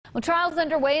Well, trials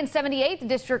underway in 78th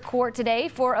District Court today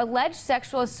for alleged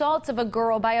sexual assaults of a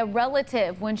girl by a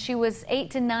relative when she was 8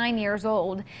 to 9 years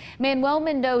old. Manuel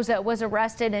Mandoza was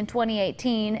arrested in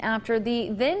 2018 after the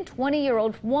then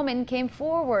 20-year-old woman came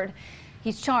forward.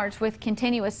 He's charged with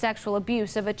continuous sexual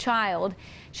abuse of a child.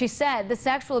 She said the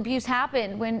sexual abuse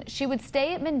happened when she would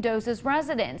stay at Mendoza's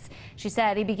residence. She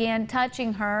said he began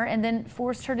touching her and then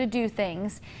forced her to do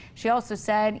things. She also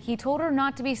said he told her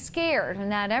not to be scared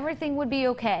and that everything would be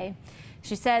okay.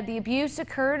 She said the abuse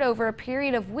occurred over a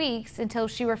period of weeks until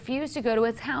she refused to go to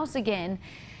his house again.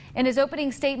 In his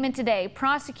opening statement today,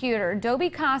 prosecutor Dobie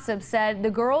Kasab said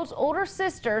the girl's older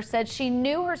sister said she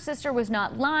knew her sister was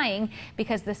not lying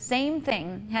because the same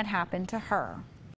thing had happened to her.